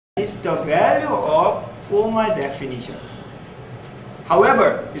is the value of formal definition.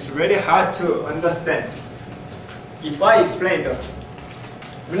 However, it's very hard to understand. If I explain the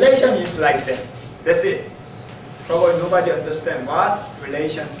relation is like that, that's it. Probably nobody understands what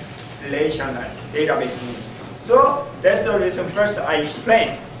relational database means. So that's the reason first I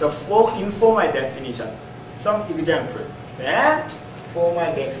explain the informal definition. Some example. Then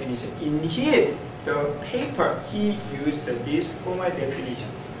formal definition. In the paper, he used this formal definition.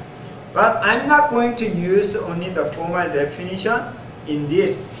 But I'm not going to use only the formal definition in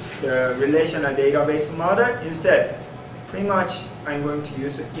this the relational database model. Instead, pretty much I'm going to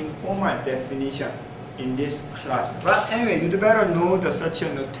use informal definition in this class. But anyway, you'd better know the such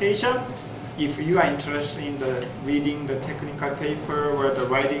a notation if you are interested in the reading the technical paper or the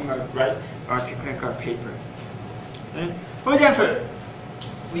writing a technical paper. And for example,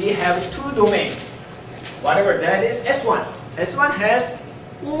 we have two domains. Whatever that is, S1. S1 has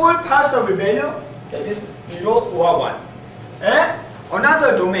all possible value, that is 0 or 1. And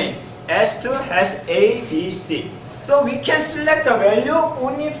another domain, S2 has A, B, C. So we can select the value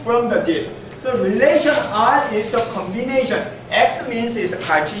only from the disk. So relation R is the combination. X means is a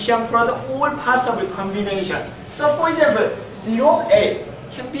Cartesian product, all possible combination. So for example, 0A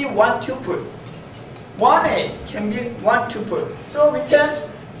can be 1 tuple. 1A can be 1 tuple. So we can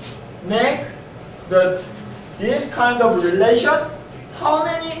make this kind of relation. How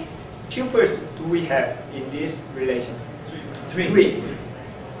many tuples do we have in this relation? 3.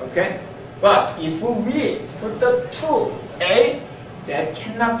 Okay? But if we put the 2A, that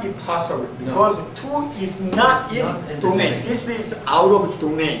cannot be possible because 2 is not in domain. This is out of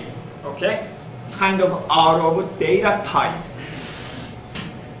domain. Okay? Kind of out of data type.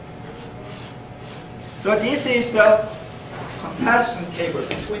 So this is the comparison table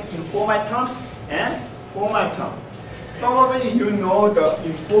between informal terms and formal terms. Probably you know the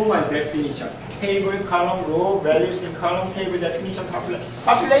informal definition. Table, column, row, values in column, table definition, populate.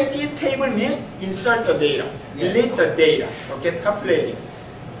 Populated table means insert the data, delete the data, okay, populating.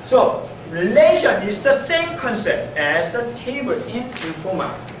 So, relation is the same concept as the table in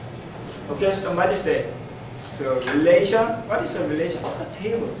informal. Okay, somebody says, so relation, what is a relation? It's a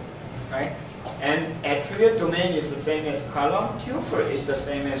table, right? And attribute domain is the same as column, tuple is the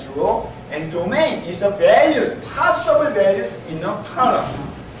same as row, and domain is the values, possible values in a column.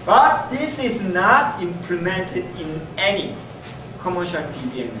 But this is not implemented in any commercial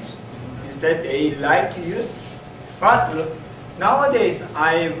DBMS. Instead, they like to use. But nowadays,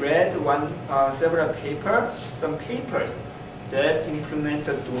 I read several papers, some papers that implement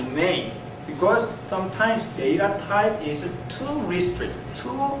the domain because sometimes data type is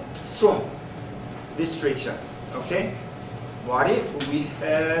too strong restriction. Okay, what if we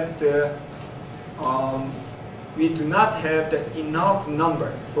have the we do not have the enough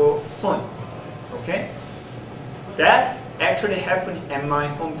number for phone? Okay, that actually happened in my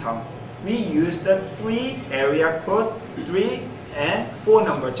hometown. We use the 3 area code, 3 and 4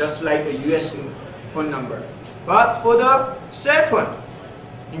 number, just like the US phone number. But for the cell phone,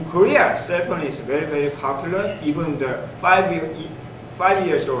 in Korea, cell phone is very, very popular. Even the 5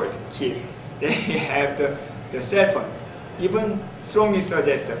 years old kids, they have the cell phone. Even strongly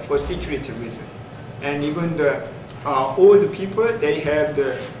suggested for security reason. And even the old people, they have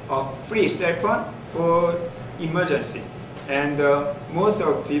the free cell phone for emergency. And most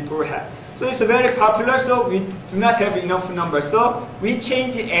of people have. So it's very popular, so we do not have enough numbers. So we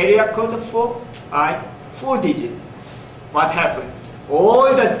change the area code for 4 digits. What happened? All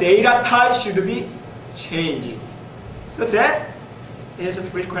the data types should be changing. So that is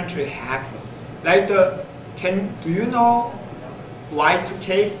frequently happen. Like do you know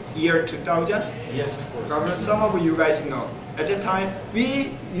Y2K, year 2000? Yes, of course. Probably some of you guys know. At the time,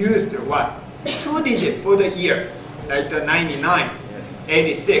 we used what? 2 digits for the year, like the 99,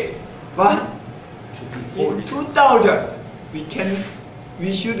 86. But in 2000,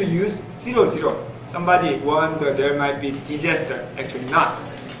 we should use 00. Somebody wonder there might be disaster. Actually not.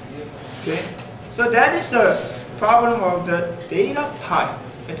 Okay? So that is the problem of the data type.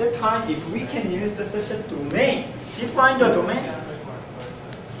 At that time, if we can use such a domain, define the domain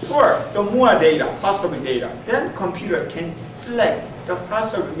for the more data, possible data, then computer can select the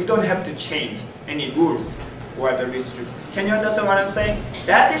possible. We don't have to change any rules for the restriction. Can you understand what I'm saying?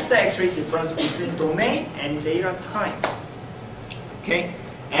 That is the actual difference between domain and data type. Okay?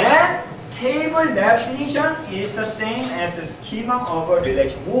 And table definition is the same as the schema of a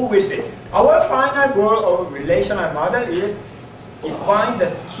relation. Move with it. Our final goal of relational model is define the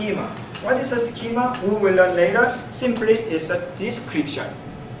schema. What is a schema? We will learn later. Simply is a description.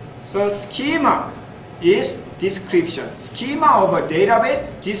 So schema is description. Schema of a database,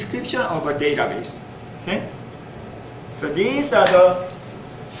 description of a database. Okay? So these are the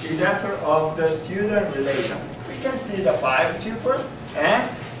example of the student relation. We can see the 5 tuples and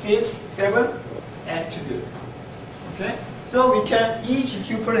 6, 7 attribute. Okay? So we can, each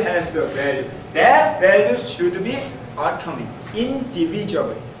tuple has the value. That value should be atomic,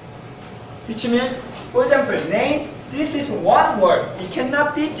 indivisible. Which means, for example, name, this is one word. It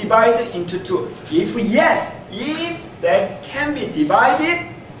cannot be divided into two. If yes, if that can be divided,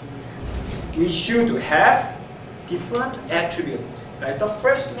 we should have different attributes. Like the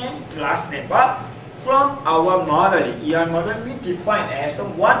first name, last name. But from our modeling, ER model, we define as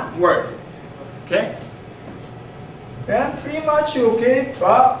one word. Okay? Then pretty much okay,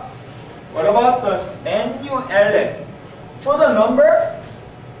 but what about the NULL? For the number,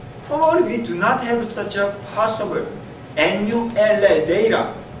 probably we do not have such a possible NULL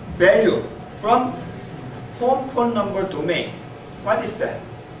data value from home phone number domain. What is that?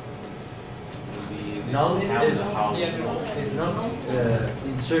 Null is not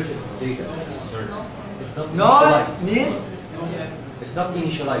inserted data. It's not Null initialized. means It's not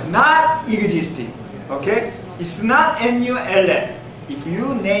initialized. not existing. Okay? It's not NULL. If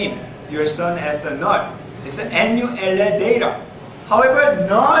you name your son as a null, it's an NULL data. However,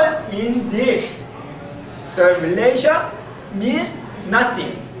 null in this, the relation means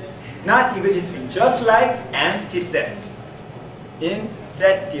nothing, not existing, just like empty set in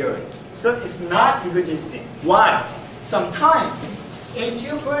set theory. So it's not existing. Why? Sometimes a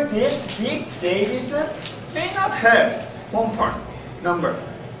tuple this big Davidson may not have home phone number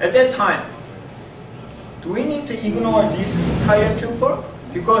at that time. Do we need to ignore this entire tuple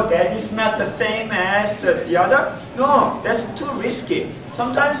because that is not the same as the other? No, that's too risky.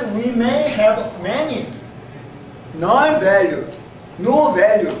 Sometimes we may have many non-value, no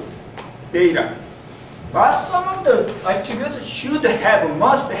value data. But some of the attributes should have,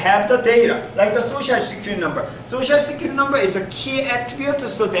 must have the data, like the social security number. Social security number is a key attribute,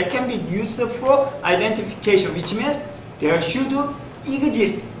 so that can be used for identification, which means there should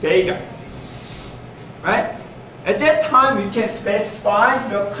exist data. Right? At that time, we can specify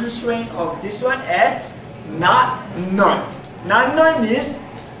the constraint of this one as not none. Not none means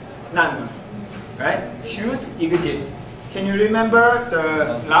not none. Right? Should exist. Can you remember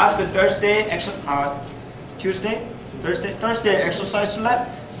the last Thursday, Thursday exercise lab?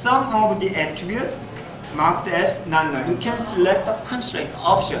 Some of the attributes marked as not null. You can select the constraint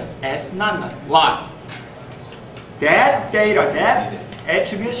option as not null. Why? That data, that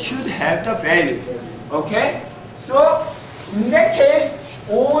attribute should have the value. Okay? So, in that case,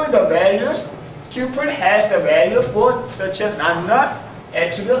 all the values, tuple has the value for such a non-null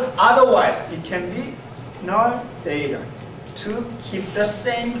attribute. Otherwise, it can be null data to keep the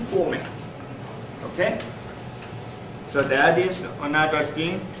same format. Okay? So that is another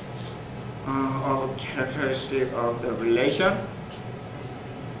thing of characteristic of the relation.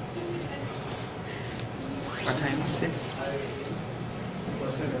 What time is it?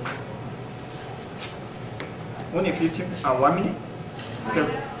 Only 15, 1 minute? Okay.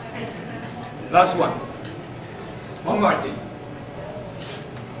 Last one. One more thing.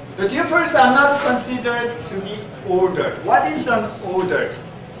 The tuples are not considered to be ordered. What is an ordered?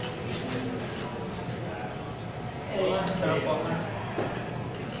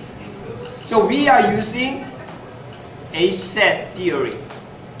 So we are using a set theory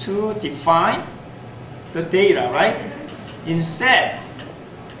to define the data, right? In set,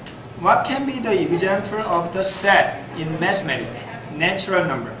 what can be the example of the set in mathematics? Natural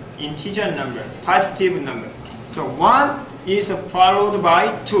number, integer number, positive number. So 1 is followed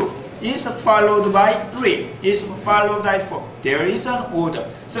by 2, is followed by 3, is followed by 4. There is an order.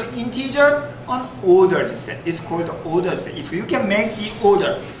 So integer, an ordered set. It's called ordered set. If you can make the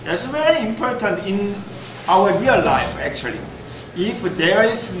order, that's very important in our real life actually. If there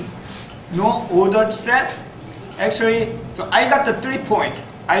is no ordered set, actually, so I got the 3 point.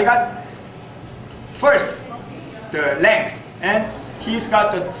 I got first the length, and he's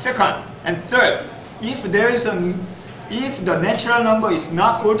got the second and third. If there is if the natural number is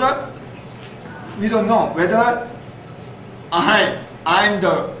not ordered, we don't know whether I'm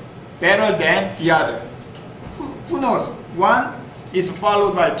the better than the other. Who knows? 1 is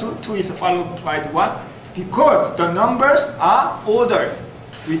followed by 2, 2 is followed by 1. Because the numbers are ordered,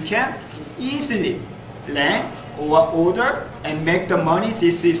 we can easily length or order and make the money.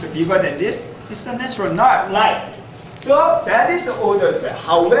 This is bigger than this. It's a natural life. So that is the order set.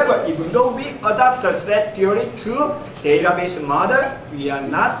 However, even though we adopt the set theory to database model, we are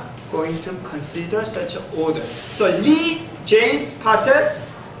not going to consider such an order. So Lee, James, Potter,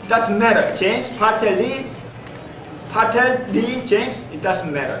 doesn't matter. James, Potter, Lee, Patel, Lee, James, it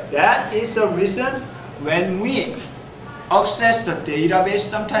doesn't matter. That is the reason when we access the database,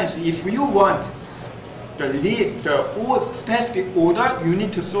 sometimes if you want the list, the specific order, you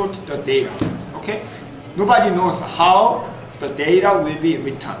need to sort the data. Okay? Nobody knows how the data will be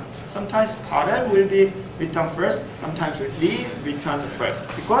returned. Sometimes Patel will be returned first, sometimes Lee returned first,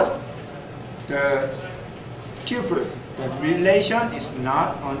 because the tuples, the relation is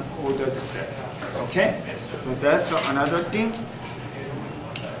not on ordered set. Okay? So that's another thing.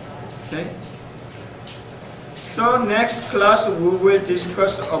 Okay? So next class we will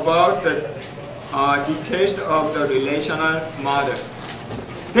discuss about the details of the relational model.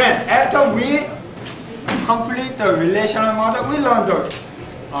 Then after we complete the relational model, we learn the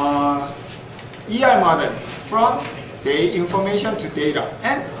ER model from the information to data,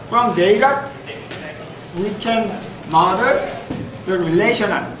 and from data we can model the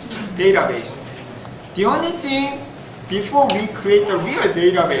relational database. The only thing before we create the real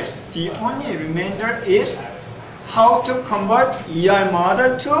database, the only remainder is how to convert ER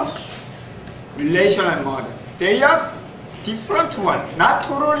model to relational model. They are different one, not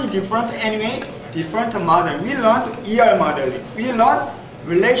totally different anyway, different model. We learned ER modeling, we learned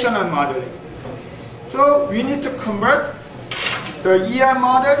relational modeling. So we need to convert the ER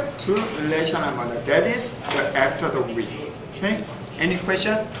model to relational model. That is the after the week. Okay? Any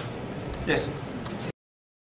question? Yes.